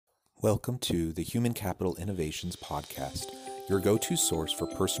Welcome to the Human Capital Innovations Podcast, your go-to source for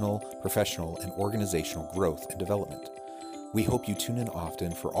personal, professional, and organizational growth and development. We hope you tune in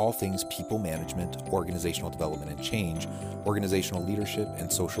often for all things people management, organizational development and change, organizational leadership,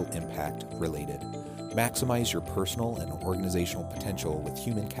 and social impact related. Maximize your personal and organizational potential with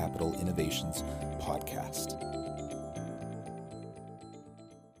Human Capital Innovations Podcast.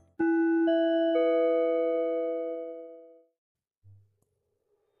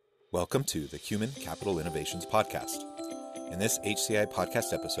 Welcome to the Human Capital Innovations Podcast. In this HCI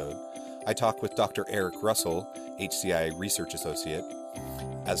podcast episode, I talk with Dr. Eric Russell, HCI Research Associate,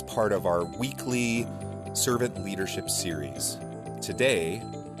 as part of our weekly Servant Leadership series. Today,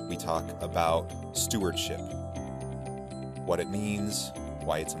 we talk about stewardship, what it means,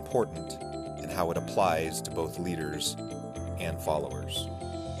 why it's important, and how it applies to both leaders and followers.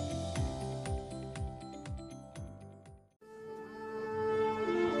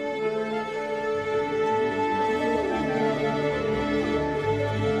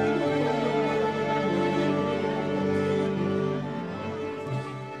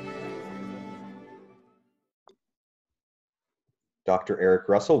 Dr. Eric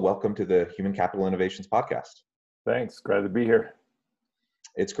Russell, welcome to the Human Capital Innovations Podcast. Thanks. Glad to be here.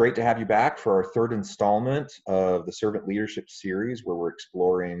 It's great to have you back for our third installment of the Servant Leadership series, where we're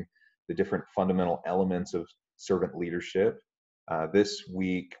exploring the different fundamental elements of servant leadership. This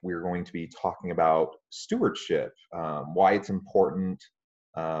week, we're going to be talking about stewardship, why it's important,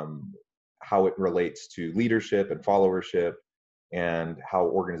 how it relates to leadership and followership, and how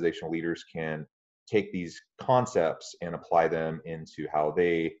organizational leaders can take these concepts and apply them into how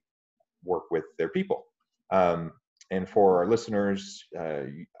they work with their people. And for our listeners,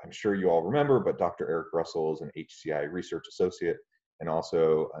 I'm sure you all remember, but Dr. Eric Russell is an HCI Research Associate and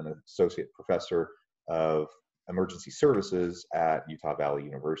also an Associate Professor of Emergency Services at Utah Valley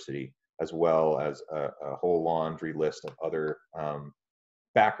University, as well as a whole laundry list of other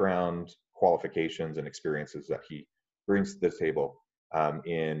background qualifications and experiences that he brings to the table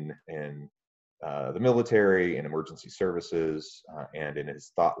in the military, in emergency services, and in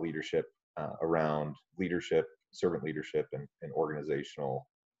his thought leadership around leadership, servant leadership, and organizational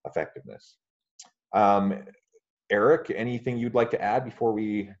effectiveness. Eric, anything you'd like to add before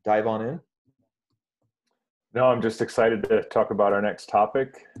we dive on in? No, I'm just excited to talk about our next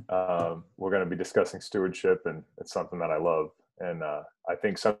topic. We're going to be discussing stewardship, and it's something that I love. And I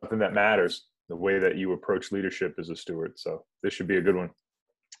think something that matters, the way that you approach leadership as a steward. So this should be a good one.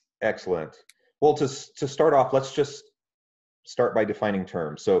 Excellent. Well, to start off, let's just start by defining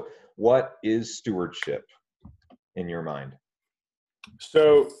terms. So what is stewardship in your mind?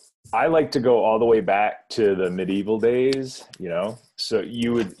 So I like to go all the way back to the medieval days, so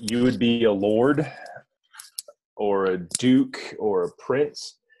you would be a lord or a duke or a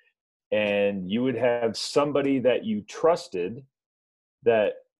prince, and you would have somebody that you trusted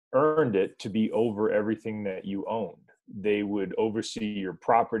that earned it to be over everything that you owned. They would oversee your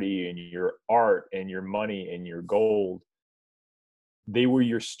property and your art and your money and your gold. They were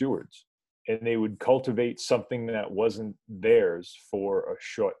your stewards, and they would cultivate something that wasn't theirs for a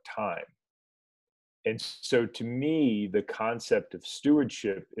short time. And so to me, the concept of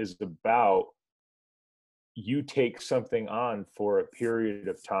stewardship is about you take something on for a period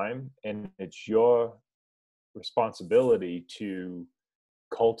of time, and it's your responsibility to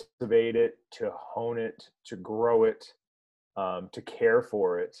cultivate it, to hone it, to grow it, to care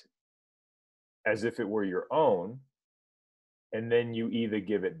for it as if it were your own. And then you either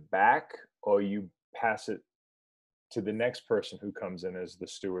give it back or you pass it to the next person who comes in as the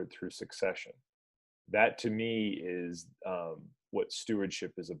steward through succession. That to me is what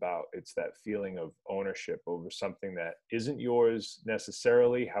stewardship is about. It's that feeling of ownership over something that isn't yours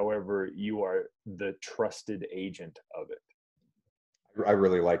necessarily. However, you are the trusted agent of it. I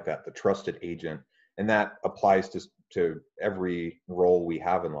really like that, the trusted agent. And that applies to every role we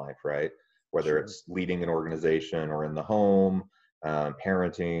have in life, right? Whether Sure. It's leading an organization or in the home,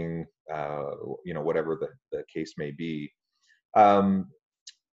 parenting, whatever the case may be.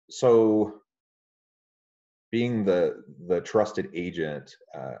 So being the trusted agent,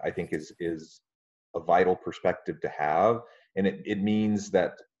 I think is a vital perspective to have. And it means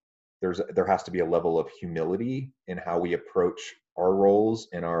that there has to be a level of humility in how we approach our roles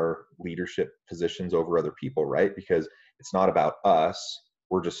and our leadership positions over other people, right? Because it's not about us.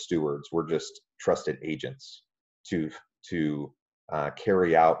 We're just stewards. We're just trusted agents to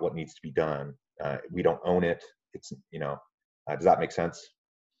carry out what needs to be done. We don't own it. It's, does that make sense?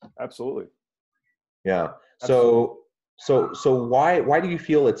 Absolutely. Yeah. Absolutely. So why do you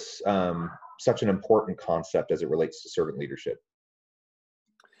feel it's such an important concept as it relates to servant leadership?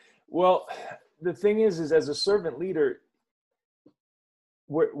 Well, the thing is as a servant leader,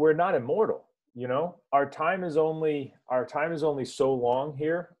 we're not immortal. You know, our time is only so long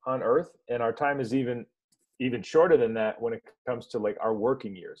here on earth, and our time is even shorter than that when it comes to like our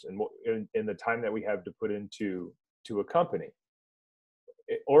working years and in the time that we have to put into a company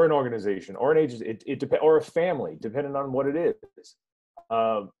or an organization or an agency. It depends, or a family, depending on what it is.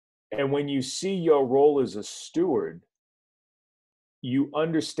 And when you see your role as a steward, you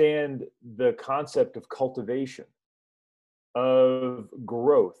understand the concept of cultivation, of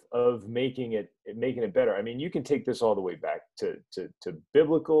growth, of making it better. I mean, you can take this all the way back to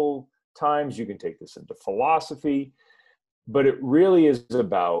biblical times. You can take this into philosophy, but it really is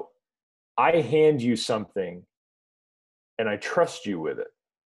about, I hand you something and I trust you with it,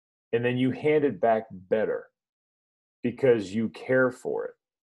 and then you hand it back better because you care for it.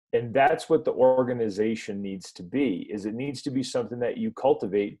 And that's what the organization needs to be, is it needs to be something that you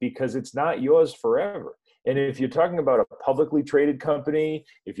cultivate because it's not yours forever. And if you're talking about a publicly traded company,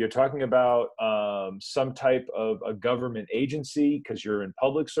 if you're talking about some type of a government agency, because you're in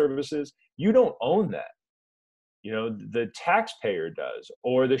public services, you don't own that. You know, the taxpayer does,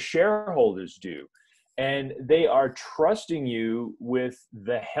 or the shareholders do. And they are trusting you with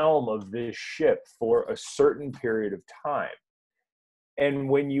the helm of this ship for a certain period of time. And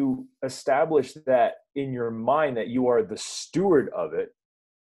when you establish that in your mind, that you are the steward of it,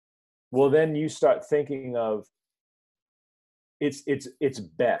 well, then you start thinking of it's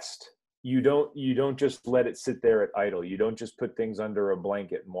best. You don't just let it sit there at idle. You don't just put things under a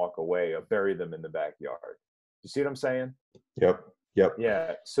blanket and walk away or bury them in the backyard. You see what I'm saying? Yep.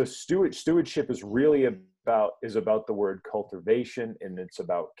 Yeah. So stewardship is really about the word cultivation, and it's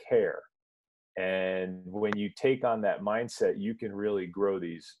about care. And when you take on that mindset, you can really grow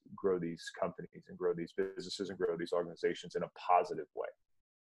these companies and grow these businesses and grow these organizations in a positive way.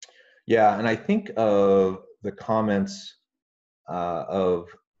 Yeah, and I think of the comments of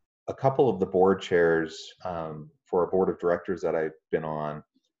a couple of the board chairs for a board of directors that I've been on,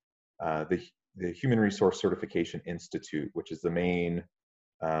 the Human Resource Certification Institute, which is the main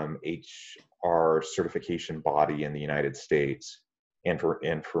HR certification body in the United States and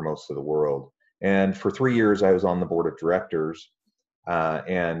for most of the world. And for 3 years, I was on the board of directors,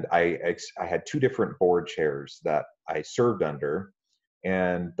 and I had two different board chairs that I served under,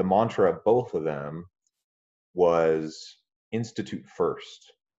 and the mantra of both of them was institute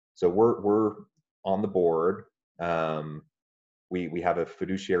first. So we're on the board. We have a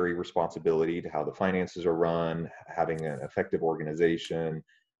fiduciary responsibility to how the finances are run, having an effective organization,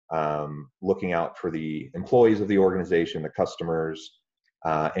 looking out for the employees of the organization, the customers,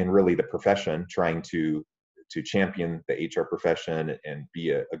 and really the profession, trying to champion the HR profession and be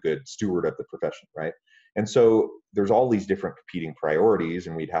a good steward of the profession, right? And so there's all these different competing priorities,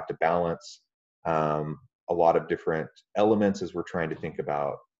 and we'd have to balance a lot of different elements as we're trying to think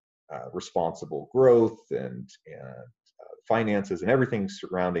about responsible growth and finances and everything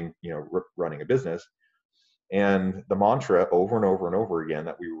surrounding, running a business. And the mantra over and over and over again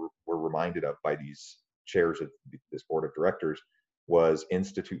that we were reminded of by these chairs of this board of directors was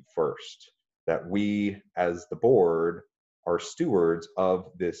institute first, that we as the board are stewards of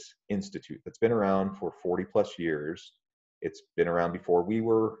this institute that's been around for 40 plus years. It's been around before we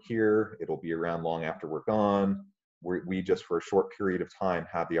were here. It'll be around long after we're gone. We just for a short period of time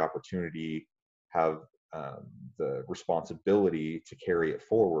have the opportunity, have the responsibility to carry it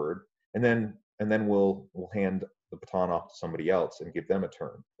forward, and then we'll hand the baton off to somebody else and give them a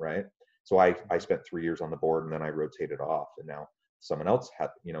turn, right? So I spent 3 years on the board, and then I rotated off, and now someone else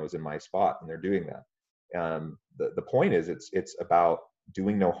is in my spot, and they're doing that. The point is, it's about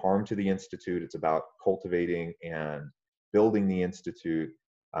doing no harm to the institute. It's about cultivating and building the institute.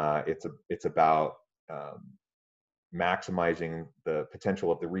 It's about maximizing the potential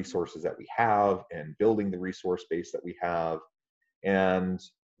of the resources that we have and building the resource base that we have, and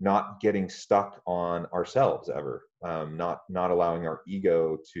not getting stuck on ourselves ever, not allowing our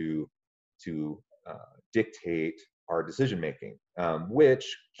ego to dictate our decision making,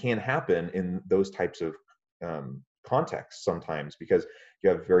 which can happen in those types of contexts sometimes, because you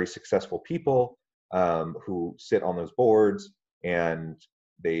have very successful people who sit on those boards, and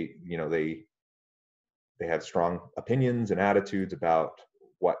they have strong opinions and attitudes about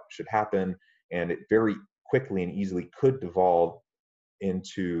what should happen, and it very quickly and easily could devolve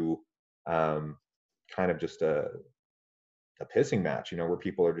into kind of just a pissing match, where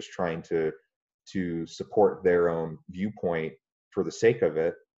people are just trying to support their own viewpoint for the sake of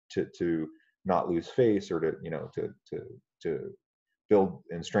it, to not lose face, or to build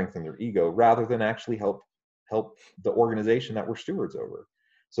and strengthen their ego, rather than actually help the organization that we're stewards over.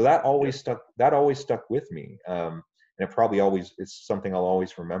 So that Yep. always stuck with me. And it probably always is something I'll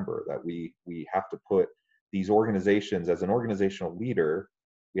always remember, that we have to put these organizations, as an organizational leader,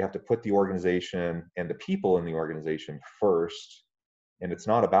 we have to put the organization and the people in the organization first, and it's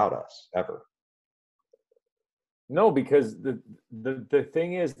not about us ever. No, because the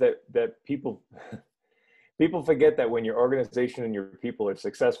thing is that people people forget that when your organization and your people are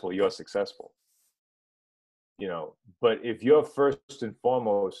successful, you're successful. But if your first and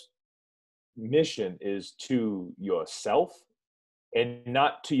foremost mission is to yourself, and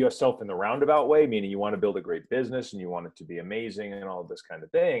not to yourself in the roundabout way, meaning you want to build a great business and you want it to be amazing and all this kind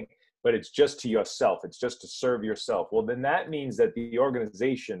of thing, but it's just to yourself, it's just to serve yourself, well, then that means that the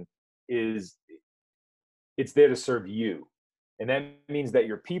organization is, it's there to serve you. And that means that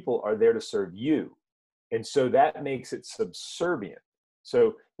your people are there to serve you. And so that makes it subservient.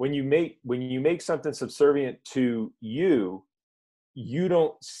 So when you make something subservient to you, you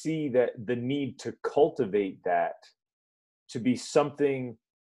don't see that the need to cultivate that to be something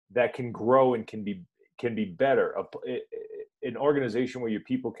that can grow and can be better. An organization where your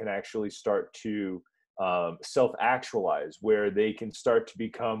people can actually start to self-actualize, where they can start to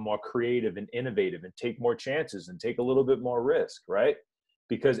become more creative and innovative and take more chances and take a little bit more risk, right?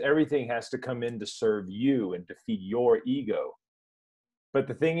 Because everything has to come in to serve you and to feed your ego. But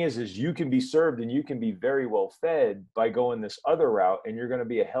the thing is you can be served and you can be very well fed by going this other route, and you're going to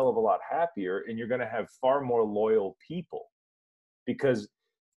be a hell of a lot happier, and you're going to have far more loyal people. Because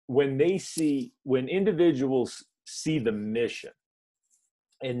when individuals see the mission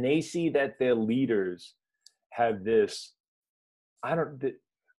and they see that their leaders have this, I don't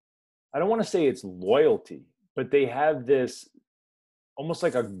want to say it's loyalty, but they have this almost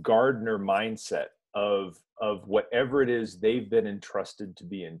like a gardener mindset of whatever it is they've been entrusted to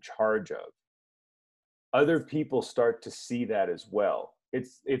be in charge of. Other people start to see that as well.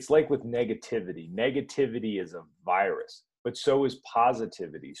 It's like with negativity. Negativity is a virus, but so is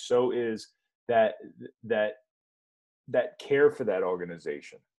positivity. So is that care for that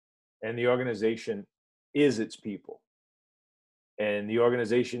organization. And the organization is its people. And the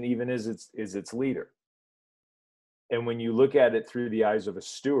organization even is its leader. And when you look at it through the eyes of a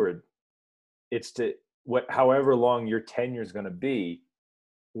steward, it's however long your tenure is going to be,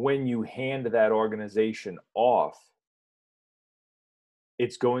 when you hand that organization off,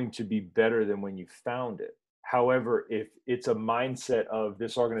 it's going to be better than when you found it. However, if it's a mindset of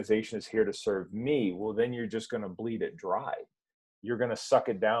this organization is here to serve me, well, then you're just going to bleed it dry. You're going to suck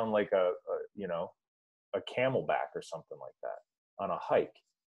it down like a camelback or something like that on a hike.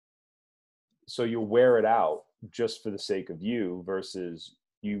 So you'll wear it out just for the sake of you, versus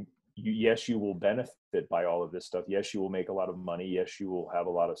you. Yes, you will benefit by all of this stuff. Yes, you will make a lot of money. Yes, you will have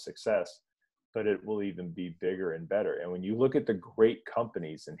a lot of success, but it will even be bigger and better. And when you look at the great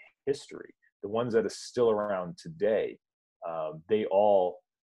companies in history, the ones that are still around today, they're all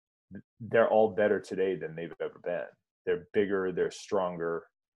better today than they've ever been. They're bigger, they're stronger.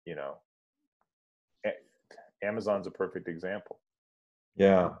 Amazon's a perfect example.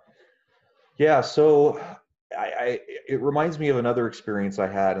 Yeah. So it reminds me of another experience I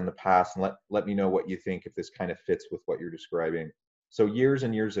had in the past, and let me know what you think, if this kind of fits with what you're describing. So years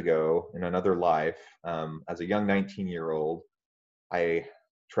and years ago, in another life, as a young 19-year-old, I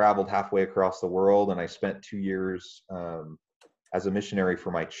traveled halfway across the world, and I spent 2 years as a missionary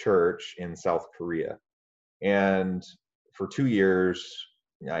for my church in South Korea. And for 2 years,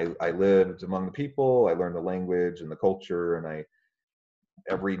 I lived among the people. I learned the language and the culture, and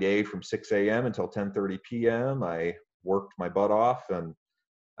every day from 6 a.m. until 10:30 p.m., I worked my butt off and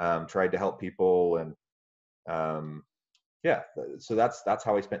tried to help people. And so that's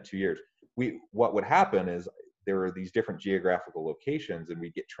how I spent 2 years. What would happen is there were these different geographical locations, and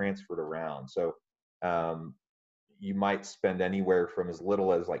we'd get transferred around. So you might spend anywhere from as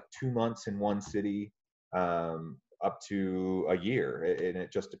little as like 2 months in one city up to a year, and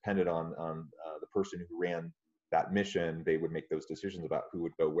it just depended on the person who ran that mission. They would make those decisions about who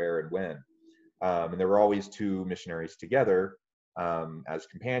would go where and when. And there were always two missionaries together as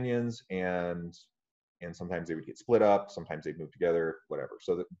companions, and sometimes they would get split up, sometimes they'd move together, whatever.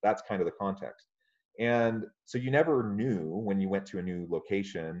 So that's kind of the context. And so you never knew when you went to a new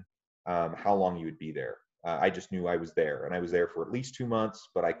location how long you would be there. I just knew I was there, and I was there for at least 2 months,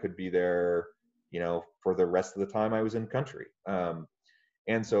 but I could be there, for the rest of the time I was in country.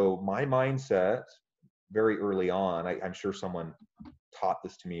 And so my mindset very early on, I'm sure someone taught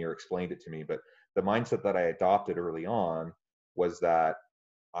this to me or explained it to me, but the mindset that I adopted early on was that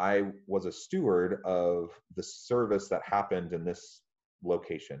I was a steward of the service that happened in this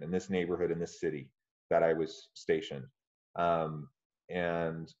location, in this neighborhood, in this city that I was stationed.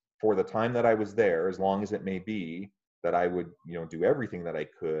 and for the time that I was there, as long as it may be, that I would, do everything that I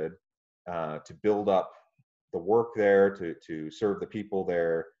could to build up the work there, to serve the people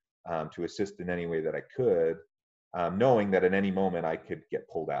there, to assist in any way that I could, knowing that at any moment I could get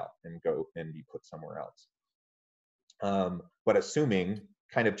pulled out and go and be put somewhere else. But assuming,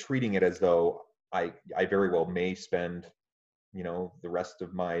 kind of treating it as though I very well may spend, the rest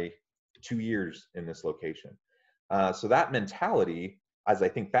of my 2 years in this location. So that mentality, as I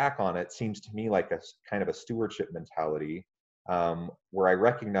think back on it, seems to me like a kind of a stewardship mentality, where I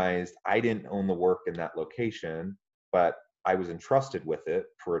recognized I didn't own the work in that location, but I was entrusted with it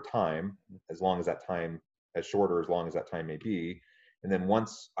for a time, as long as that time, as short or as long as that time may be. And then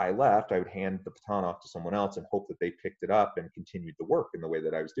once I left, I would hand the baton off to someone else and hope that they picked it up and continued the work in the way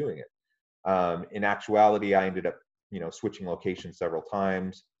that I was doing it. In actuality, I ended up, switching locations several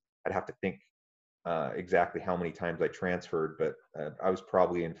times. I'd have to think exactly how many times I transferred, but I was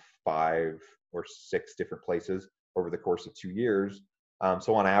probably in 5 or 6 different places over the course of 2 years.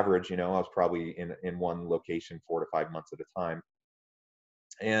 So on average, I was probably in one location 4 to 5 months at a time.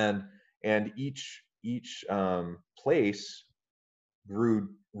 And each place grew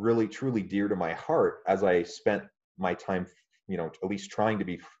really truly dear to my heart as I spent my time, at least trying to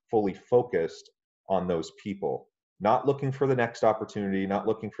be fully focused on those people, not looking for the next opportunity, not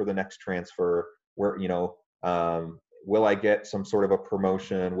looking for the next transfer, where, will I get some sort of a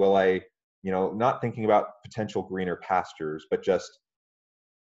promotion? Will I, not thinking about potential greener pastures, but just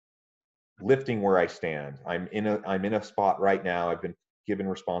lifting where I stand. I'm in a spot right now. I've been given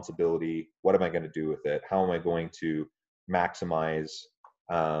responsibility. What am I going to do with it? How am I going to maximize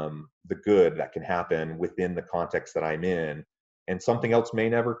the good that can happen within the context that I'm in? And something else may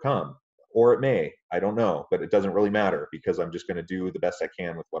never come, or it may. I don't know, but it doesn't really matter, because I'm just going to do the best I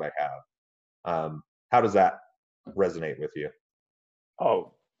can with what I have. How does that resonate with you?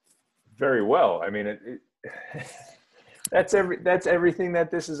 Oh, very well. I mean, that's everything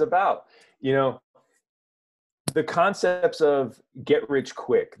that this is about. The concepts of get rich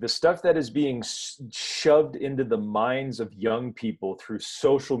quick, the stuff that is being shoved into the minds of young people through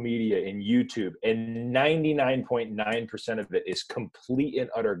social media and YouTube, and 99.9% of it is complete and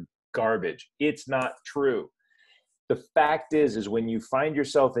utter garbage. It's not true. The fact is when you find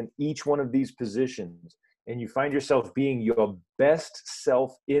yourself in each one of these positions, and you find yourself being your best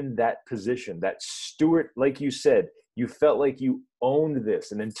self in that position, that steward, like you said, you felt like you owned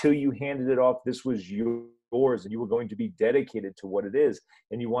this, and until you handed it off, this was yours, and you were going to be dedicated to what it is,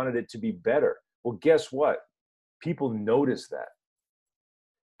 and you wanted it to be better. Well, guess what? People notice that.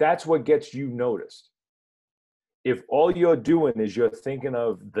 That's what gets you noticed. If all you're doing is you're thinking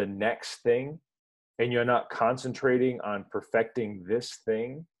of the next thing, and you're not concentrating on perfecting this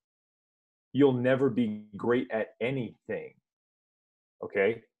thing, you'll never be great at anything.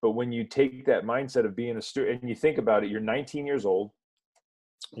 Okay. But when you take that mindset of being a student and you think about it, you're 19 years old,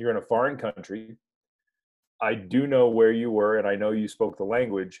 you're in a foreign country. I do know where you were, and I know you spoke the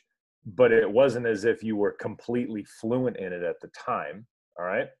language, but it wasn't as if you were completely fluent in it at the time. All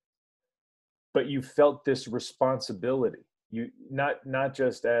right. But you felt this responsibility. You not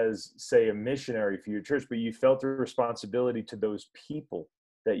just as, say, a missionary for your church, but you felt the responsibility to those people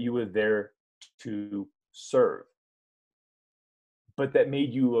that you were there to serve. But that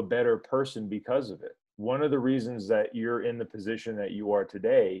made you a better person because of it. One of the reasons that you're in the position that you are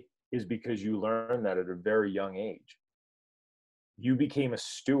today is because you learned that at a very young age. You became a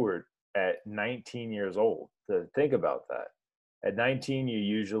steward at 19 years old. To think about that. At 19,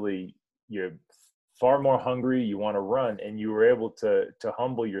 you're far more hungry, you want to run, and you were able to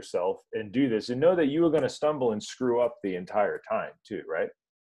humble yourself and do this and know that you were going to stumble and screw up the entire time too, right?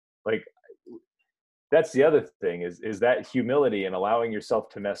 Like, that's the other thing is that humility and allowing yourself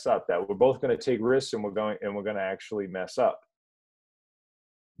to mess up, that we're both going to take risks and we're going to actually mess up.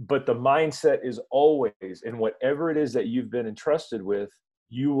 But the mindset is always, in whatever it is that you've been entrusted with,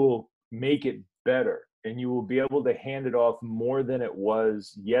 you will make it better, and you will be able to hand it off more than it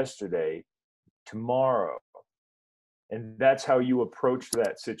was yesterday, tomorrow. And that's how you approach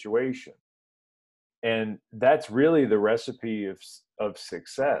that situation. And that's really the recipe of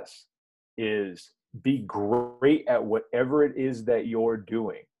success, is be great at whatever it is that you're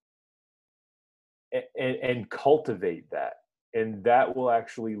doing, and cultivate that. And that will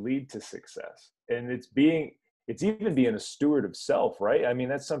actually lead to success. And it's even being a steward of self, right? I mean,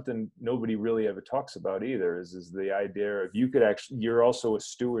 that's something nobody really ever talks about either, is the idea of you're also a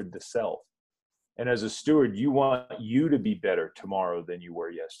steward to self. And as a steward, you want you to be better tomorrow than you were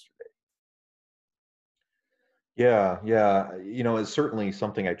yesterday. Yeah. It's certainly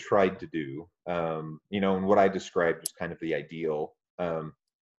something I tried to do. And what I described was kind of the ideal.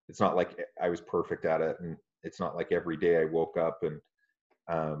 It's not like I was perfect at it, and it's not like every day I woke up and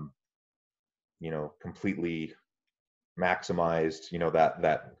um, completely maximized,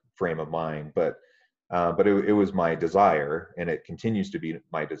 that frame of mind. But it was my desire, and it continues to be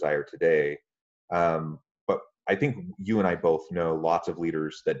my desire today. But I think you and I both know lots of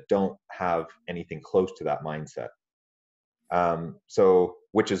leaders that don't have anything close to that mindset. So,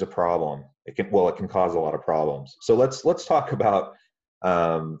 which is a problem. It can cause a lot of problems. So let's talk about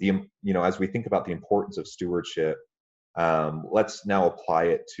as we think about the importance of stewardship. Let's now apply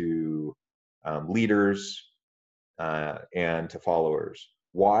it to leaders and to followers.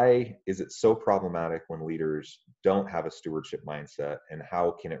 Why is it so problematic when leaders don't have a stewardship mindset, and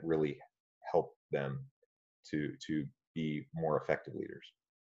how can it really help them to be more effective leaders?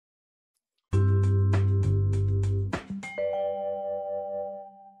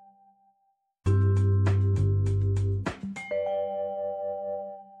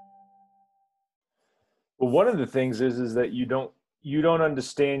 Well, one of the things is that you don't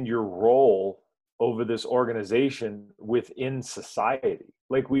understand your role over this organization within society.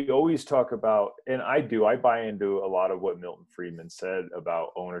 Like we always talk about, and I buy into a lot of what Milton Friedman said about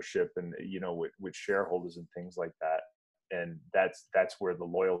ownership and, with shareholders and things like that. And that's where the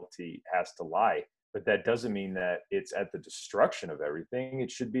loyalty has to lie. But that doesn't mean that it's at the destruction of everything.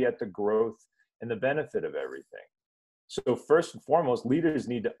 It should be at the growth and the benefit of everything. So first and foremost, leaders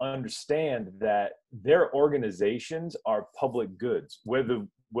need to understand that their organizations are public goods, whether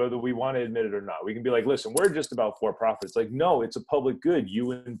we want to admit it or not. We can be like, listen, we're just about for profit. It's like, no, it's a public good.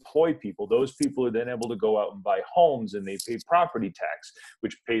 You employ people. Those people are then able to go out and buy homes, and they pay property tax,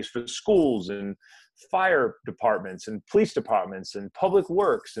 which pays for schools and fire departments and police departments and public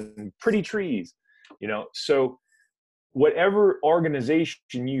works and pretty trees, so whatever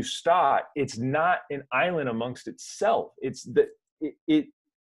organization you start, it's not an island amongst itself. It's that it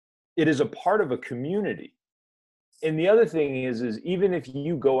is a part of a community. And the other thing is even if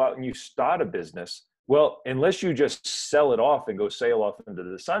you go out and you start a business, well, unless you just sell it off and go sail off into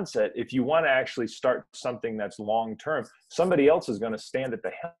the sunset, if you want to actually start something that's long-term, somebody else is going to stand at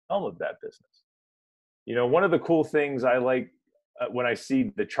the helm of that business. One of the cool things I like when I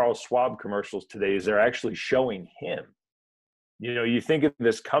see the Charles Schwab commercials today is they're actually showing him. You think of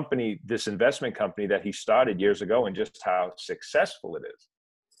this company, this investment company that he started years ago, and just how successful it is.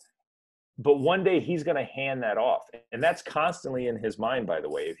 But one day he's going to hand that off. And that's constantly in his mind, by the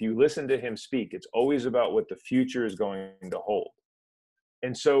way. If you listen to him speak, it's always about what the future is going to hold.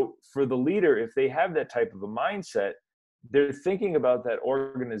 And so for the leader, if they have that type of a mindset, they're thinking about that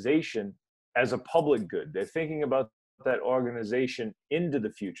organization as a public good. They're thinking about that organization into the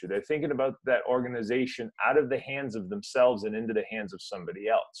future. They're thinking about that organization out of the hands of themselves and into the hands of somebody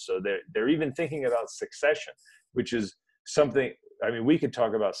else. So they're even thinking about succession, which is something, we could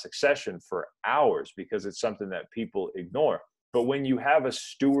talk about succession for hours because it's something that people ignore. But when you have a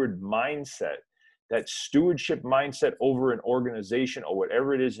steward mindset, that stewardship mindset over an organization or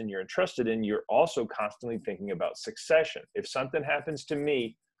whatever it is and you're entrusted in, you're also constantly thinking about succession. If something happens to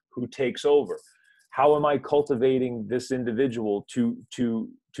me, who takes over? How am I cultivating this individual to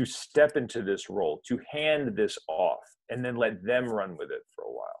step into this role, to hand this off, and then let them run with it for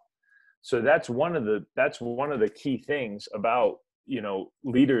a while? So that's one of the key things about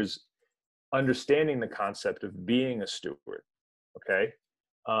leaders understanding the concept of being a steward. Okay,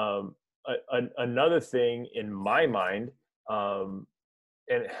 another thing in my mind,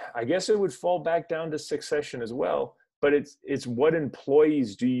 and I guess it would fall back down to succession as well. But it's what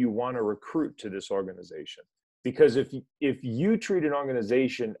employees do you want to recruit to this organization? Because if you treat an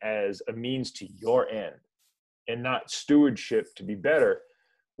organization as a means to your end and not stewardship to be better,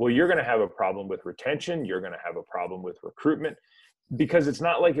 well, you're going to have a problem with retention. You're going to have a problem with recruitment, because it's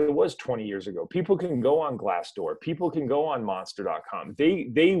not like it was 20 years ago. People can go on Glassdoor. People can go on monster.com.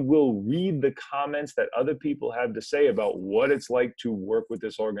 They will read the comments that other people have to say about what it's like to work with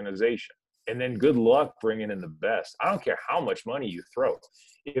this organization. And then good luck bringing in the best. I don't care how much money you throw.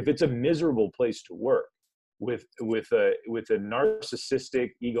 If it's a miserable place to work with a narcissistic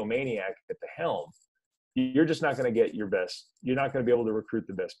egomaniac at the helm, you're just not going to get your best. You're not going to be able to recruit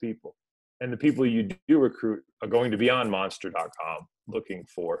the best people. And the people you do recruit are going to be on monster.com looking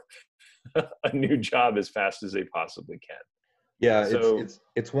for a new job as fast as they possibly can. Yeah, so,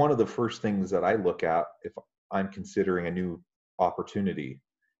 it's one of the first things that I look at if I'm considering a new opportunity.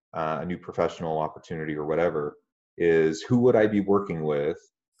 A new professional opportunity or whatever, is who would I be working with?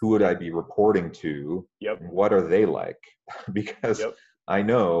 Who would I be reporting to? Yep. And what are they like? Because I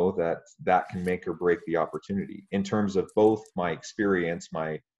know that can make or break the opportunity in terms of both my experience,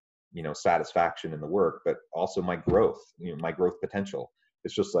 my satisfaction in the work, but also my growth, my growth potential.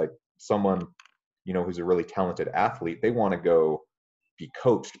 It's just like someone, who's a really talented athlete, they want to go be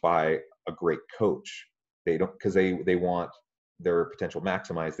coached by a great coach. They don't, because they want their potential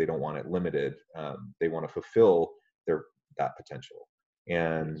maximized. They don't want it limited. They want to fulfill that potential.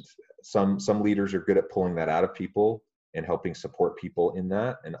 And some leaders are good at pulling that out of people and helping support people in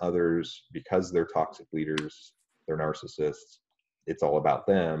that. And others, because they're toxic leaders, they're narcissists, it's all about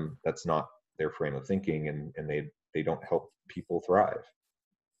them. That's not their frame of thinking, and they don't help people thrive.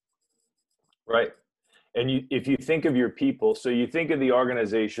 Right. And if you think of your people, so you think of the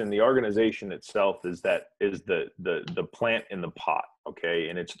organization itself is the plant in the pot, okay?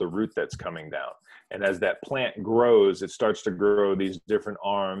 And it's the root that's coming down. And as that plant grows, it starts to grow these different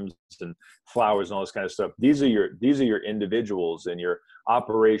arms and flowers and all this kind of stuff. These are your individuals and your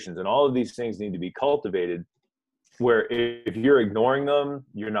operations, and all of these things need to be cultivated, where if you're ignoring them,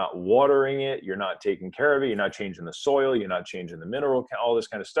 you're not watering it, you're not taking care of it, you're not changing the soil, you're not changing the mineral, all this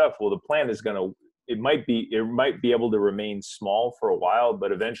kind of stuff. Well, the plant is it might be able to remain small for a while,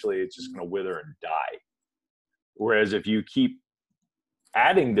 but eventually it's just going to wither and die. Whereas if you keep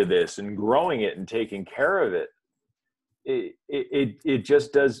adding to this and growing it and taking care of it, it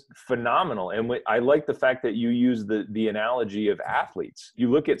just does phenomenal. And I like the fact that you use the analogy of athletes. You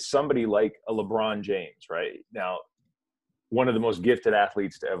look at somebody like a LeBron James, right? Now, one of the most gifted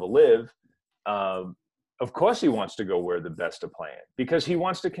athletes to ever live. Of course he wants to go where the best are playing, because he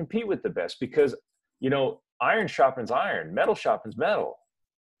wants to compete with the best, because, iron sharpens iron, metal sharpens metal.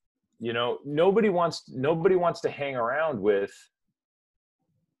 Nobody wants to hang around with,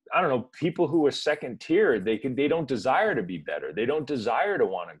 I don't know, people who are second tier. They don't desire to be better. They don't desire to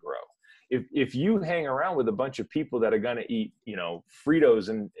want to grow. If you hang around with a bunch of people that are going to eat, Fritos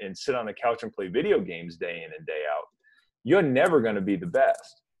and sit on the couch and play video games day in and day out, you're never going to be the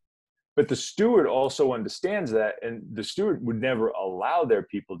best. But the steward also understands that, and the steward would never allow their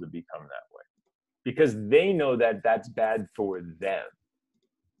people to become that way, because they know that that's bad for them.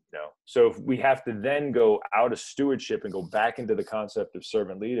 So if we have to then go out of stewardship and go back into the concept of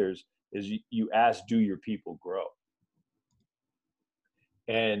servant leaders, is you ask, do your people grow?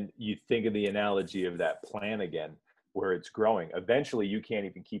 And you think of the analogy of that plant again, where it's growing. Eventually you can't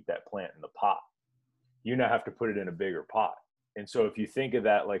even keep that plant in the pot. You now have to put it in a bigger pot. And so if you think of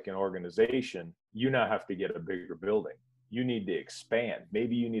that like an organization, you now have to get a bigger building. You need to expand.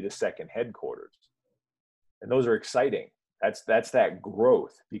 Maybe you need a second headquarters. And those are exciting. That's that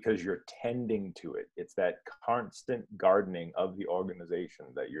growth, because you're tending to it. It's that constant gardening of the organization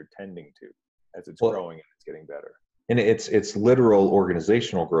that you're tending to as it's growing and it's getting better. And it's literal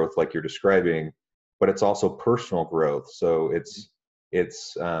organizational growth like you're describing, but it's also personal growth. So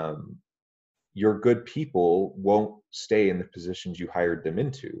it's your good people won't stay in the positions you hired them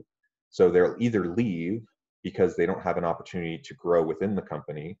into. So they'll either leave because they don't have an opportunity to grow within the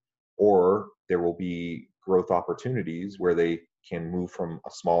company, or there will be growth opportunities where they can move from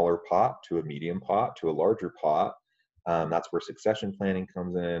a smaller pot to a medium pot to a larger pot. That's where succession planning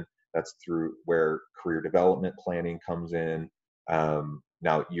comes in. That's through where career development planning comes in.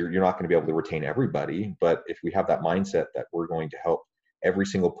 Now, you're not going to be able to retain everybody, but if we have that mindset that we're going to help every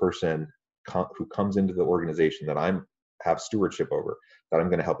single person who comes into the organization that I have stewardship over, that I'm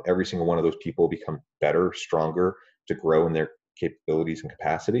going to help every single one of those people become better, stronger, to grow in their capabilities and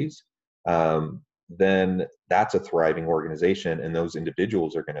capacities, then that's a thriving organization, and those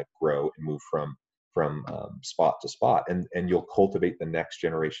individuals are going to grow and move from spot to spot, and you'll cultivate the next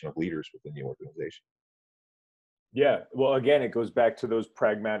generation of leaders within the organization. Yeah. Well, again, it goes back to those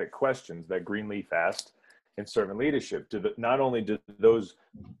pragmatic questions that Greenleaf asked in servant leadership. Not only do those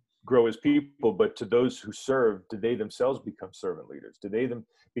grow as people, but to those who serve, do they themselves become servant leaders?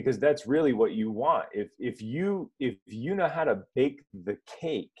 Because that's really what you want. If you know how to bake the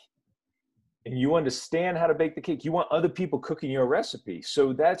cake, and you understand how to bake the cake, you want other people cooking your recipe.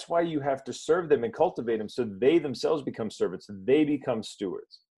 So that's why you have to serve them and cultivate them, so they themselves become servants, so they become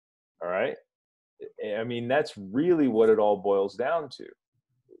stewards. All right. I mean, that's really what it all boils down to.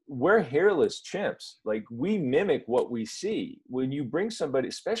 We're hairless chimps. Like, we mimic what we see. When you bring somebody,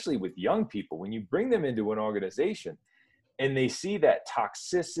 especially with young people, when you bring them into an organization and they see that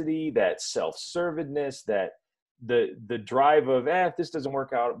toxicity, that self-servedness, that the drive of, if this doesn't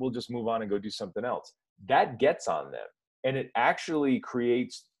work out, we'll just move on and go do something else, that gets on them. And it actually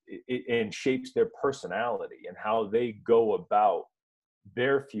creates and shapes their personality and how they go about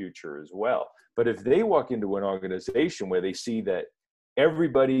their future as well. But if they walk into an organization where they see that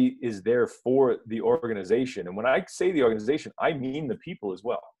everybody is there for the organization, and when I say the organization, I mean the people as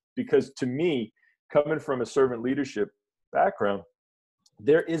well, because to me, coming from a servant leadership background,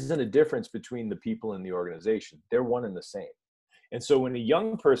 there isn't a difference between the people in the organization. They're one and the same. And so when a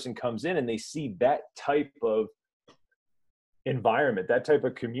young person comes in and they see that type of environment, that type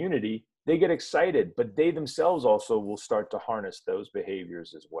of community, they get excited, but they themselves also will start to harness those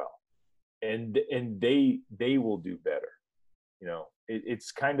behaviors as well. And they will do better. You know,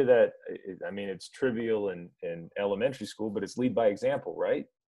 it's kind of that, I mean, it's trivial in elementary school, but it's lead by example, right?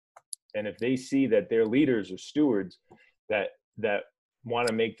 And if they see that their leaders or stewards that want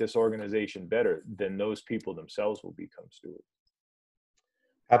to make this organization better, then those people themselves will become stewards.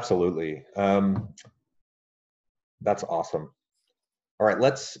 Absolutely. That's awesome. All right,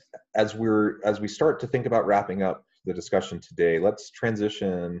 as we start to think about wrapping up the discussion today, let's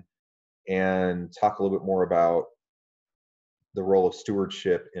transition and talk a little bit more about the role of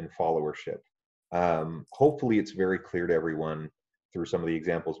stewardship in followership. Hopefully it's very clear to everyone through some of the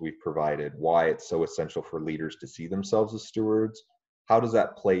examples we've provided why it's so essential for leaders to see themselves as stewards. How does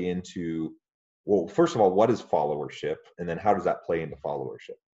that play into, well, first of all, what is followership? And then how does that play into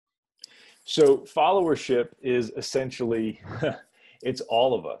followership? So followership is essentially, it's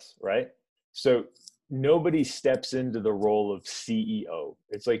all of us, right? So nobody steps into the role of CEO.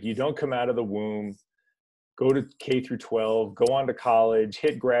 It's like you don't come out of the womb, go to K through 12, go on to college,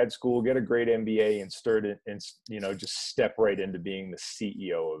 hit grad school, get a great MBA, and start it, and just step right into being the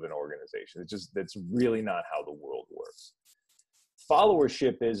CEO of an organization. That's really not how the world works.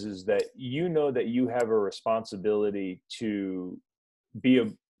 Followership is that you know that you have a responsibility to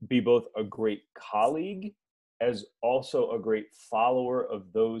be both a great colleague as also a great follower of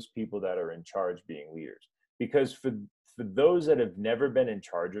those people that are in charge, being leaders. Because for those that have never been in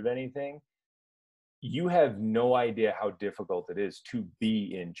charge of anything, you have no idea how difficult it is to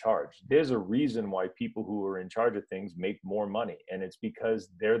be in charge. There's a reason why people who are in charge of things make more money. And it's because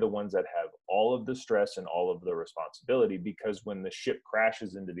they're the ones that have all of the stress and all of the responsibility, because when the ship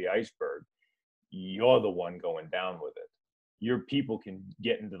crashes into the iceberg, you're the one going down with it. Your people can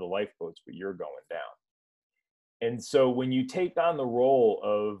get into the lifeboats, but you're going down. And so when you take on the role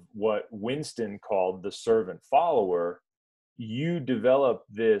of what Winston called the servant follower, you develop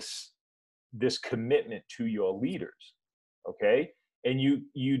this commitment to your leaders, okay? And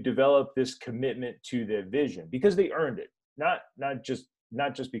you develop this commitment to their vision because they earned it. Not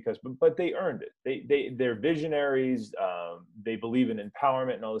just because, but they earned it. They're visionaries. They believe in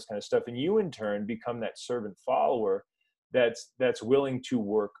empowerment and all this kind of stuff. And you in turn become that servant follower that's willing to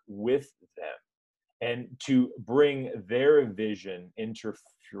work with them and to bring their vision into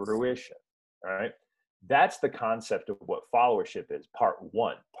fruition. All right. That's the concept of what followership is, part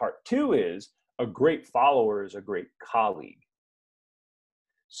one. Part two is a great follower is a great colleague.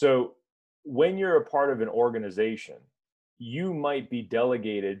 So when you're a part of an organization, you might be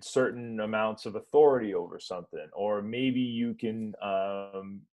delegated certain amounts of authority over something, or maybe you can,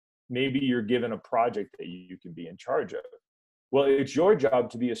 maybe you're given a project that you can be in charge of. Well, it's your job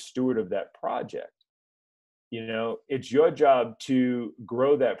to be a steward of that project. You know, it's your job to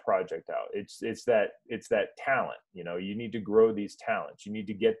grow that project out. It's that talent. You know, you need to grow these talents. You need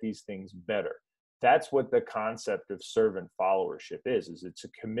to get these things better. That's what the concept of servant followership is it's a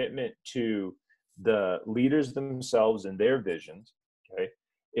commitment to the leaders themselves and their visions. Okay.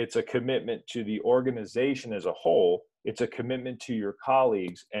 It's a commitment to the organization as a whole. It's a commitment to your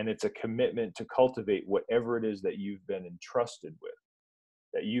colleagues, and it's a commitment to cultivate whatever it is that you've been entrusted with,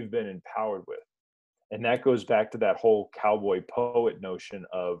 that you've been empowered with. And that goes back to that whole cowboy poet notion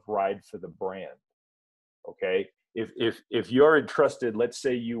of ride for the brand. Okay. If you're entrusted, let's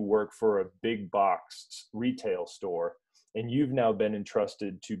say you work for a big box retail store, and you've now been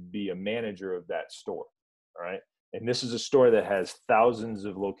entrusted to be a manager of that store. All right. And this is a store that has thousands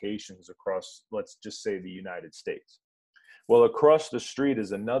of locations across, let's just say, the United States. Well, across the street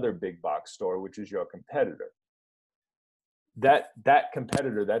is another big box store, which is your competitor. That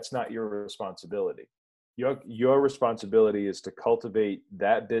competitor, that's not your responsibility. Your responsibility is to cultivate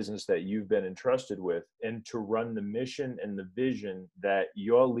that business that you've been entrusted with, and to run the mission and the vision that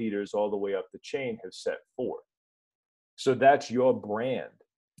your leaders all the way up the chain have set forth. So that's your brand.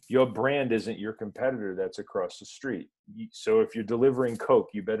 Your brand isn't your competitor that's across the street. So if you're delivering Coke,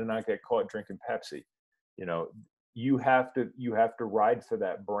 you better not get caught drinking Pepsi. You know, you have to ride for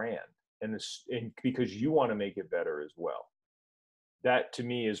that brand, and because you want to make it better as well. That to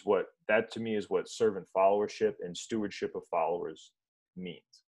me is what servant followership and stewardship of followers means.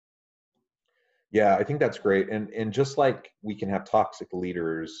 Yeah, I think that's great. And just like we can have toxic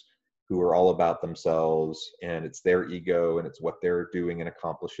leaders who are all about themselves, and it's their ego and it's what they're doing and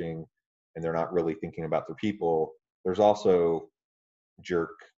accomplishing, and they're not really thinking about their people, there's also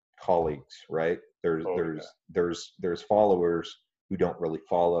jerk colleagues, right? There's followers who don't really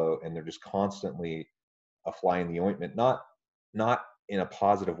follow, and they're just constantly a fly in the ointment, not in a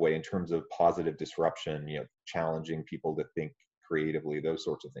positive way in terms of positive disruption, challenging people to think creatively, those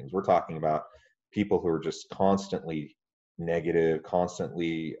sorts of things. We're talking about people who are just constantly negative,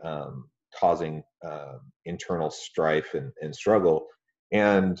 constantly causing internal strife and struggle.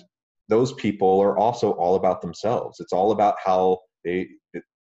 And those people are also all about themselves. It's all about how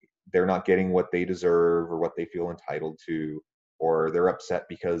they're not getting what they deserve or what they feel entitled to, or they're upset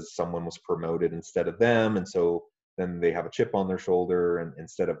because someone was promoted instead of them. And so then they have a chip on their shoulder, and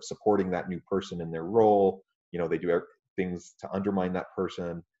instead of supporting that new person in their role, they do things to undermine that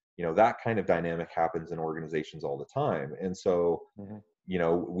person. That kind of dynamic happens in organizations all the time. And so,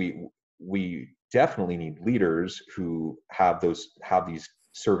 we definitely need leaders who have these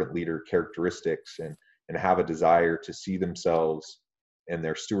servant leader characteristics, and have a desire to see themselves and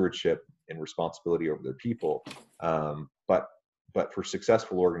their stewardship and responsibility over their people. But for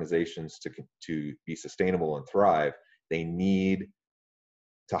successful organizations to be sustainable and thrive, they need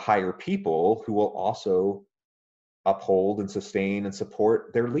to hire people who will also uphold and sustain and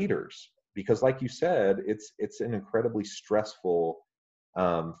support their leaders. Because like you said, it's an incredibly stressful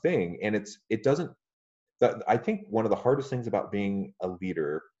thing. And I think one of the hardest things about being a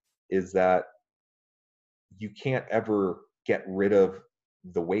leader is that you can't ever get rid of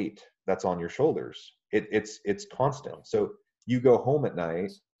the weight that's on your shoulders. It's constant. So you go home at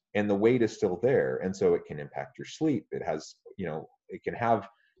night and the weight is still there. And so it can impact your sleep. It has, it can have,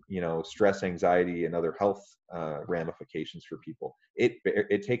 stress, anxiety, and other health ramifications for people.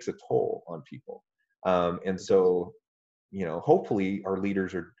 It takes a toll on people. And so, hopefully our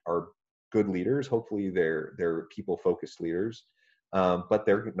leaders are good leaders. Hopefully they're people-focused leaders. But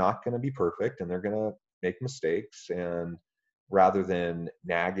they're not going to be perfect, and they're going to make mistakes. And rather than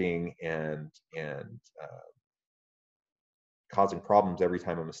nagging and causing problems every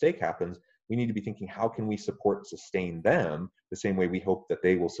time a mistake happens, we need to be thinking, how can we support and sustain them the same way we hope that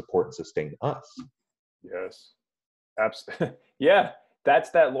they will support and sustain us? Yes, absolutely. Yeah, that's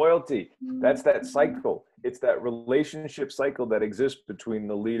that loyalty. That's that cycle. It's that relationship cycle that exists between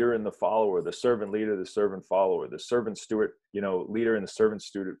the leader and the follower, the servant leader, the servant follower, the servant steward, leader, and the servant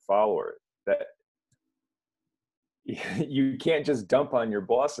student follower. That you can't just dump on your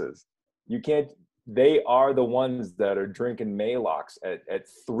bosses. You can't. They are the ones that are drinking Maalox at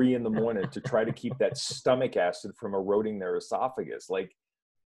 3 a.m. to try to keep that stomach acid from eroding their esophagus. Like,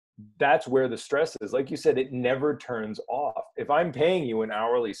 that's where the stress is. Like you said, it never turns off. If I'm paying you an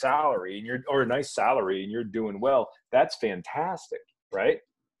hourly salary or a nice salary and you're doing well, that's fantastic, right?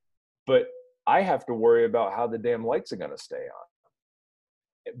 But I have to worry about how the damn lights are going to stay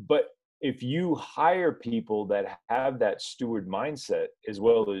on. But if you hire people that have that steward mindset as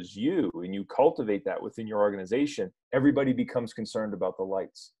well as you, and you cultivate that within your organization, everybody becomes concerned about the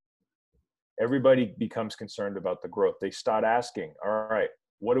lights. Everybody becomes concerned about the growth. They start asking, all right,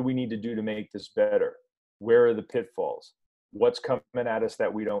 what do we need to do to make this better? Where are the pitfalls? What's coming at us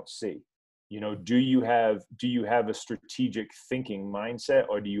that we don't see? Do you have a strategic thinking mindset,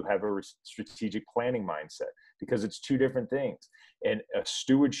 or do you have a strategic planning mindset? Because it's two different things. And a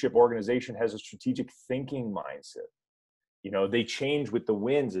stewardship organization has a strategic thinking mindset. They change with the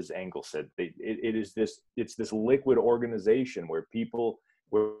winds, as Engel said. It's this liquid organization where people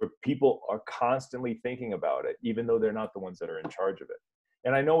are constantly thinking about it, even though they're not the ones that are in charge of it.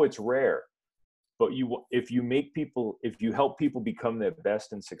 And I know it's rare, but if you help people become their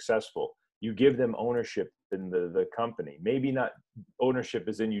best and successful, you give them ownership in the company. Maybe not ownership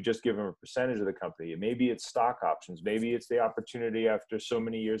as in you just give them a percentage of the company. Maybe it's stock options. Maybe it's the opportunity after so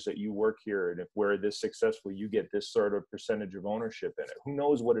many years that you work here, and if we're this successful, you get this sort of percentage of ownership in it. Who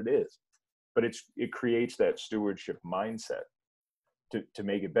knows what it is? But it creates that stewardship mindset to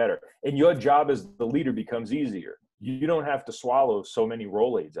make it better. And your job as the leader becomes easier. You don't have to swallow so many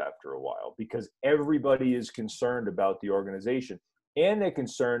Rolaids after a while, because everybody is concerned about the organization. And they're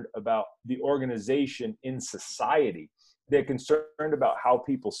concerned about the organization in society. They're concerned about how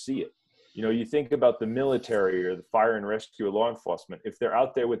people see it. You think about the military or the fire and rescue or law enforcement. If they're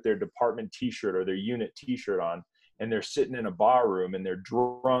out there with their department t-shirt or their unit t-shirt on, and they're sitting in a bar room and they're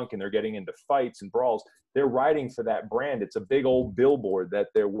drunk and they're getting into fights and brawls, they're riding for that brand. It's a big old billboard that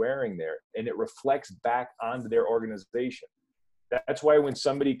they're wearing there, and it reflects back onto their organization. That's why when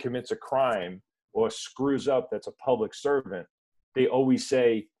somebody commits a crime or screws up that's a public servant, they always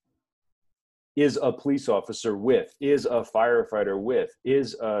say, is a police officer with, is a firefighter with,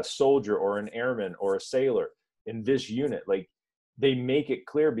 is a soldier or an airman or a sailor in this unit. Like, they make it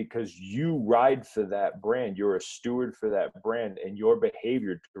clear, because you ride for that brand. You're a steward for that brand, and your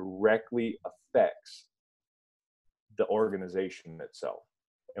behavior directly affects the organization itself.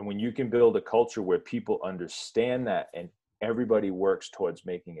 And when you can build a culture where people understand that and everybody works towards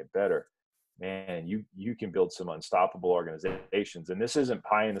making it better, man, you can build some unstoppable organizations. And this isn't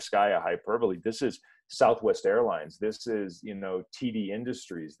pie in the sky, a hyperbole. This is Southwest Airlines. This is, TD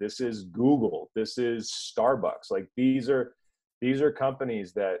Industries. This is Google. This is Starbucks. Like these are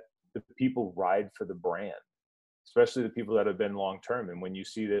companies that the people ride for the brand, especially the people that have been long-term. And when you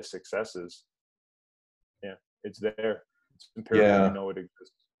see their successes, yeah, it's there. It's imperative you know it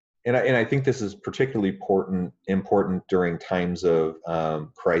exists. And I think this is particularly important during times of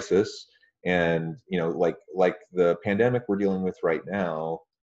crisis, and like the pandemic we're dealing with right now.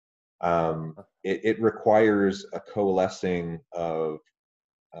 It requires a coalescing of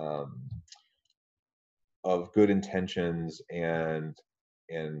good intentions and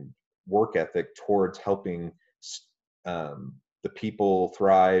work ethic towards helping the people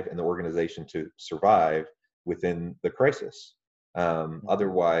thrive and the organization to survive within the crisis.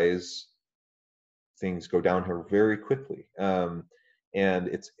 Otherwise, things go downhill very quickly. And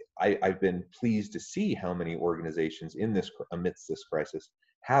I've been pleased to see how many organizations amidst this crisis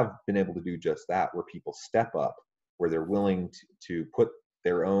have been able to do just that, where people step up, where they're willing to put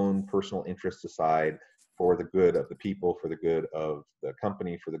their own personal interests aside for the good of the people, for the good of the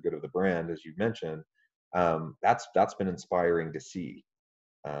company, for the good of the brand, as you mentioned. That's been inspiring to see.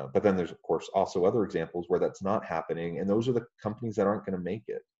 But then there's, of course, also other examples where that's not happening, and those are the companies that aren't going to make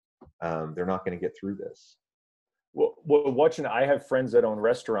it. They're not going to get through this. Well, I have friends that own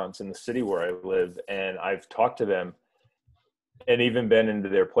restaurants in the city where I live, and I've talked to them and even been into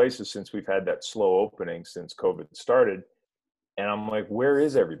their places since we've had that slow opening since COVID started. And I'm like, where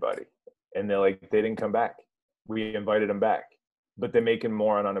is everybody? And they're like, they didn't come back. We invited them back, but they're making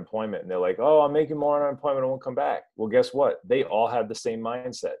more on unemployment. And they're like, oh, I'm making more on unemployment. I won't come back. Well, guess what? They all have the same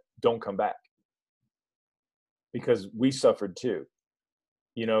mindset. Don't come back. Because we suffered too.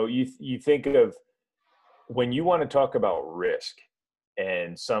 You think of, when you want to talk about risk,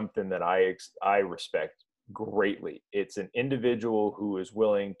 and something that I respect greatly, it's an individual who is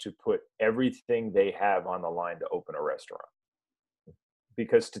willing to put everything they have on the line to open a restaurant.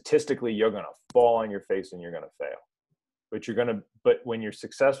 Because statistically, you're going to fall on your face and you're going to fail. But when you're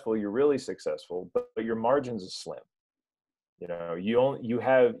successful, you're really successful, but your margins are slim. You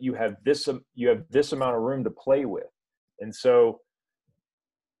have this amount of room to play with. And so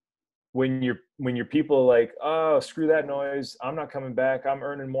when your people are like, oh, screw that noise, I'm not coming back, I'm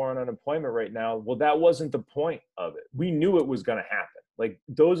earning more on unemployment right now. Well, that wasn't the point of it. We knew it was going to happen. Like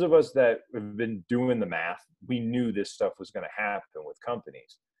those of us that have been doing the math, we knew this stuff was going to happen with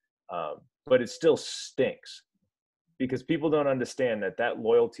companies. But it still stinks, because people don't understand that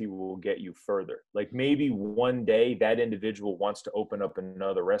loyalty will get you further. Like maybe one day that individual wants to open up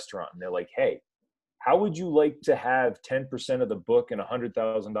another restaurant, and they're like, hey, how would you like to have 10% of the book and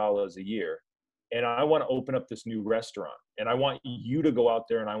 $100,000 a year? And I want to open up this new restaurant, and I want you to go out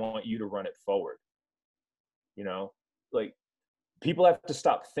there and I want you to run it forward. Like people have to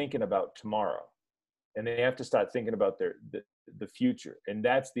stop thinking about tomorrow, and they have to start thinking about the future. And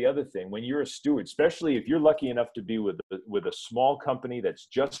that's the other thing. When you're a steward, especially if you're lucky enough to be with a small company that's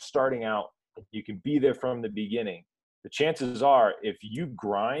just starting out, you can be there from the beginning. The chances are, if you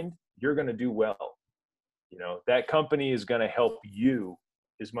grind, you're going to do well. That company is going to help you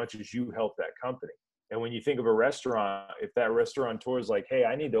as much as you help that company. And when you think of a restaurant, if that restaurateur is like, hey,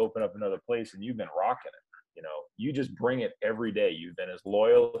 I need to open up another place, and you've been rocking it, you just bring it every day. You've been as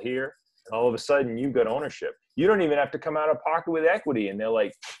loyal here, and all of a sudden you've got ownership. You don't even have to come out of pocket with equity. And they're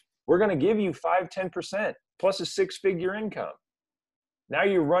like, we're going to give you 5-10% plus a 6-figure income. Now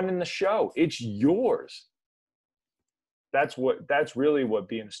you're running the show. It's yours. That's really what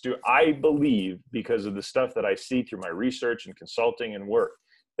being a steward. I believe, because of the stuff that I see through my research and consulting and work,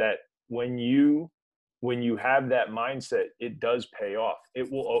 that when you have that mindset, it does pay off.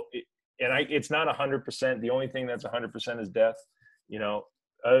 It's not 100%. The only thing that's 100% is death,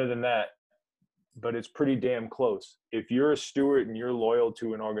 other than that, but it's pretty damn close. If you're a steward and you're loyal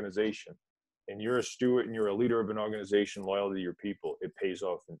to an organization, and you're a steward and you're a leader of an organization loyal to your people, it pays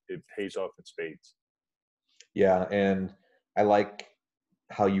off in spades. Yeah. And I like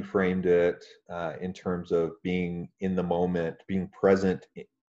how you framed it in terms of being in the moment, being present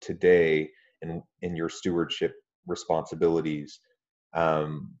today in your stewardship responsibilities.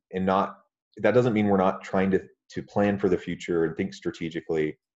 And that doesn't mean we're not trying to plan for the future and think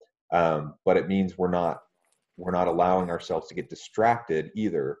strategically. But it means we're not allowing ourselves to get distracted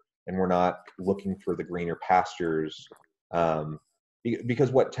either. And we're not looking for the greener pastures.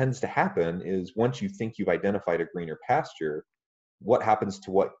 Because what tends to happen is, once you think you've identified a greener pasture, what happens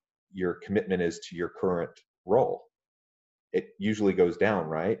to what your commitment is to your current role? it usually goes down,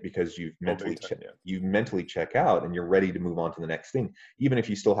 right? Because Oh, big time, yeah. you mentally check out and you're ready to move on to the next thing, even if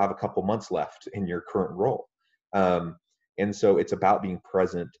you still have a couple months left in your current role. And so it's about being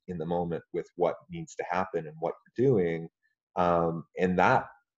present in the moment with what needs to happen and what you're doing. And that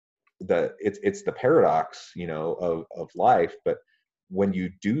it's the paradox, of life. But when you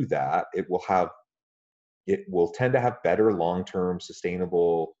do that, it will tend to have better long-term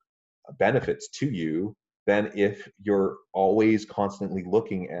sustainable benefits to you than if you're always constantly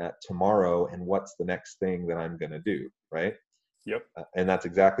looking at tomorrow and what's the next thing that I'm going to do, right? Yep. And that's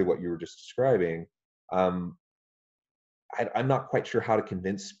exactly what you were just describing. I'm not quite sure how to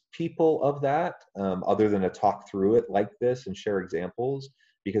convince people of that, other than to talk through it like this and share examples,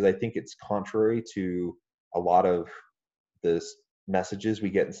 because I think it's contrary to a lot of the messages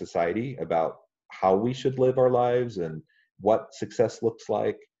we get in society about how we should live our lives and what success looks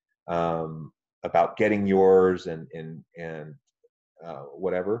like, about getting yours and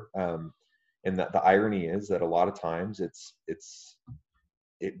whatever. And that the irony is that a lot of times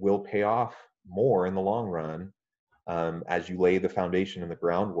it will pay off more in the long run, as you lay the foundation and the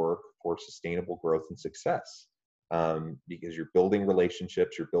groundwork for sustainable growth and success, because you're building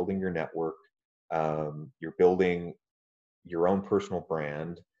relationships, you're building your network, you're building your own personal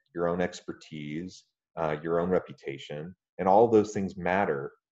brand, your own expertise, your own reputation, and all of those things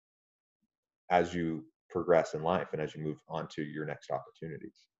matter as you progress in life and as you move on to your next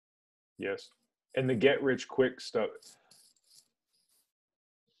opportunities. Yes. And the get rich quick stuff,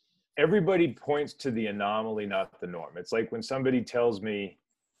 everybody points to the anomaly, not the norm. It's like when somebody tells me,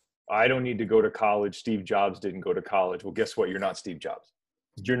 I don't need to go to college, Steve Jobs didn't go to college. Well, guess what? You're not Steve Jobs.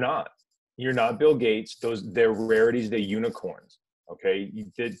 You're not. You're not Bill Gates. They're rarities, they're unicorns. Okay?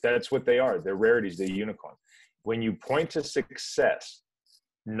 That's what they are. They're rarities, they're unicorns. When you point to success,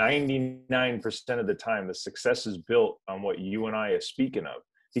 99% of the time, the success is built on what you and I are speaking of.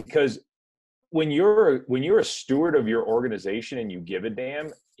 Because when you're a steward of your organization and you give a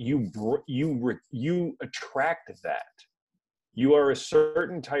damn, you attract that. You are a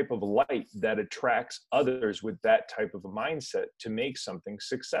certain type of light that attracts others with that type of a mindset to make something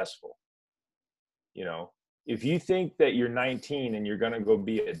successful. If you think that you're 19 and you're going to go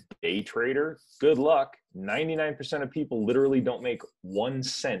be a day trader, good luck. 99% of people literally don't make 1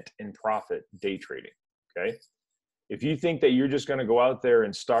 cent in profit day trading. Okay. If you think that you're just going to go out there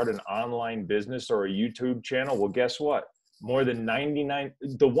and start an online business or a YouTube channel, well, guess what? More than 99,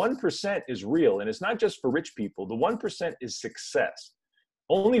 the 1% is real. And it's not just for rich people. The 1% is success.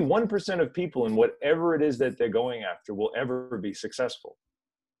 Only 1% of people in whatever it is that they're going after will ever be successful.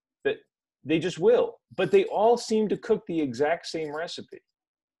 That they just will. But they all seem to cook the exact same recipe.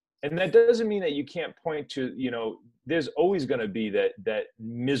 And that doesn't mean that you can't point to, there's always going to be that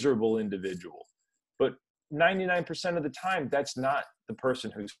miserable individual. But 99% of the time, that's not the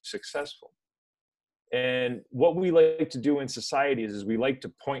person who's successful. And what we like to do in society is we like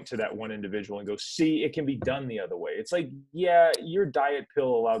to point to that one individual and go, see, it can be done the other way. It's like, yeah, your diet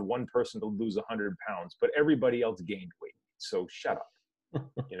pill allowed one person to lose 100 pounds, but everybody else gained weight. So shut up.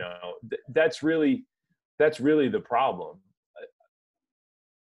 That's really the problem.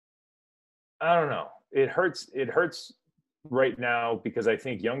 I don't know. It hurts right now because I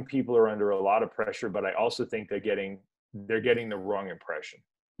think young people are under a lot of pressure, but I also think they're getting the wrong impression.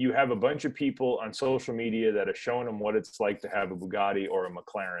 You have a bunch of people on social media that are showing them what it's like to have a Bugatti or a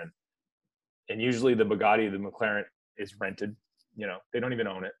McLaren. And usually the Bugatti or the McLaren is rented. They don't even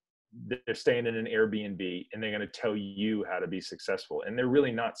own it. They're staying in an Airbnb and they're going to tell you how to be successful. And they're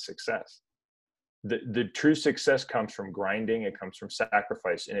really not success. The true success comes from grinding. It comes from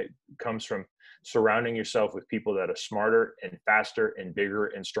sacrifice, and it comes from surrounding yourself with people that are smarter and faster and bigger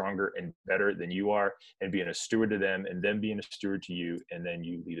and stronger and better than you are, and being a steward to them, and them being a steward to you, and then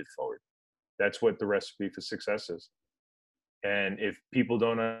you lead it forward. That's what the recipe for success is. And if people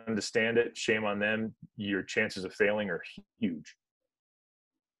don't understand it, shame on them. Your chances of failing are huge.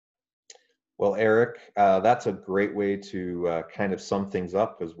 Well, Eric, that's a great way to kind of sum things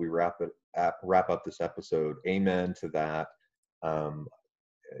up as we wrap up this episode. Amen to that.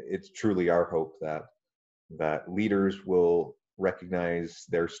 It's truly our hope that leaders will recognize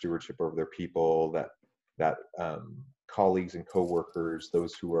their stewardship over their people, that colleagues and coworkers,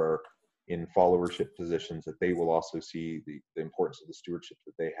 those who are in followership positions, that they will also see the importance of the stewardship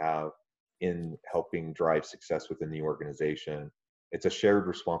that they have in helping drive success within the organization. It's a shared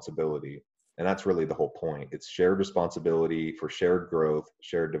responsibility. And that's really the whole point. It's shared responsibility for shared growth,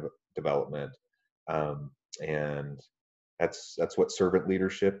 shared development. And that's what servant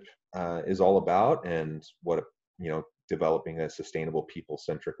leadership is all about, and what developing a sustainable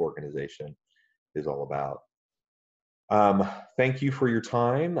people-centric organization is all about. Thank you for your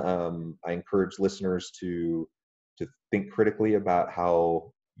time. I encourage listeners to think critically about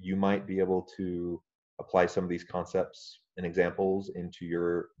how you might be able to apply some of these concepts and examples into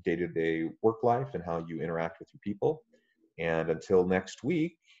your day-to-day work life and how you interact with your people. And until next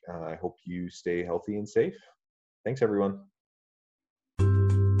week, I hope you stay healthy and safe. Thanks, everyone.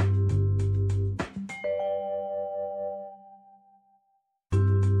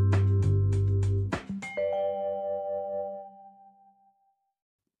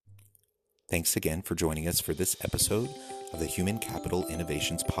 Thanks again for joining us for this episode of the Human Capital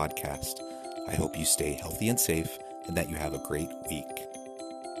Innovations Podcast. I hope you stay healthy and safe and that you have a great week.